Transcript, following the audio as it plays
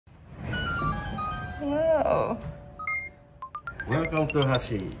Whoa. Welcome to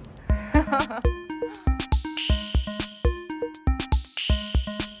Hashi.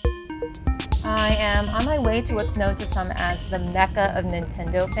 I am on my way to what's known to some as the Mecca of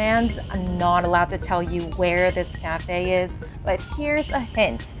Nintendo fans. I'm not allowed to tell you where this cafe is, but here's a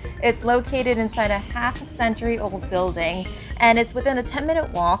hint. It's located inside a half-century-old building, and it's within a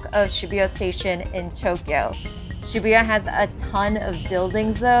 10-minute walk of Shibuya Station in Tokyo. Shibuya has a ton of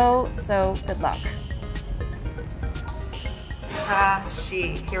buildings though, so good luck.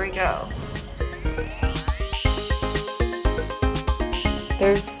 Hashi, here we go.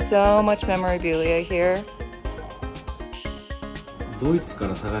 There's so much memorabilia here. ドイツか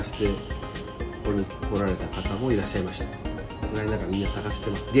ら探してここに来られた方もいらっしゃいました。ぐらいなんかみんな探して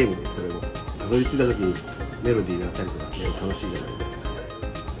ます。ゲームです。それもたどり着いた時にメロディーがあったりとかするの楽しいじゃないですか。な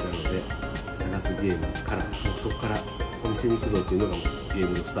ので探すゲームからもうそこからお店に行くぞっていうのがもうゲー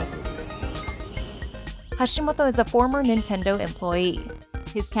ムのスタートです。 Hashimoto is a former Nintendo employee.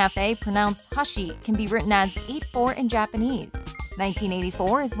 His cafe, pronounced Hashi, can be written as 84 in Japanese.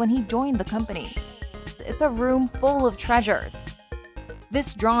 1984 is when he joined the company. It's a room full of treasures.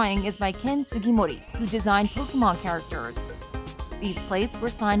 This drawing is by Ken Sugimori, who designed Pokémon characters. These plates were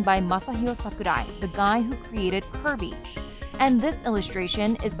signed by Masahiro Sakurai, the guy who created Kirby. And this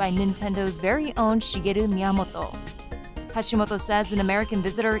illustration is by Nintendo's very own Shigeru Miyamoto. Hashimoto says an American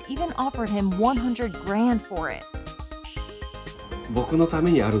visitor even offered him 100 grand for it. 僕のた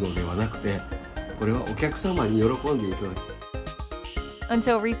めにあるのではなくて、これはお客様に喜んでいただく。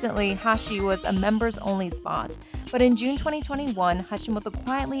 Until recently, Hashi was a members-only spot. But in June 2021, Hashimoto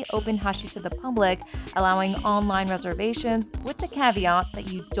quietly opened Hashi to the public, allowing online reservations with the caveat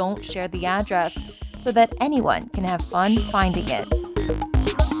that you don't share the address, so that anyone can have fun finding it.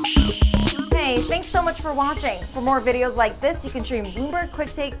 Hey, thanks so much for watching. For more videos like this, you can stream Bloomberg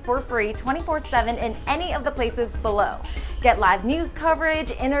Quick Take for free 24/7 in any of the places below. Get live news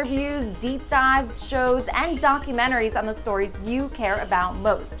coverage, interviews, deep dives, shows, and documentaries on the stories you care about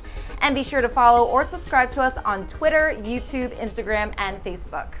most. And be sure to follow or subscribe to us on Twitter, YouTube, Instagram, and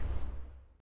Facebook.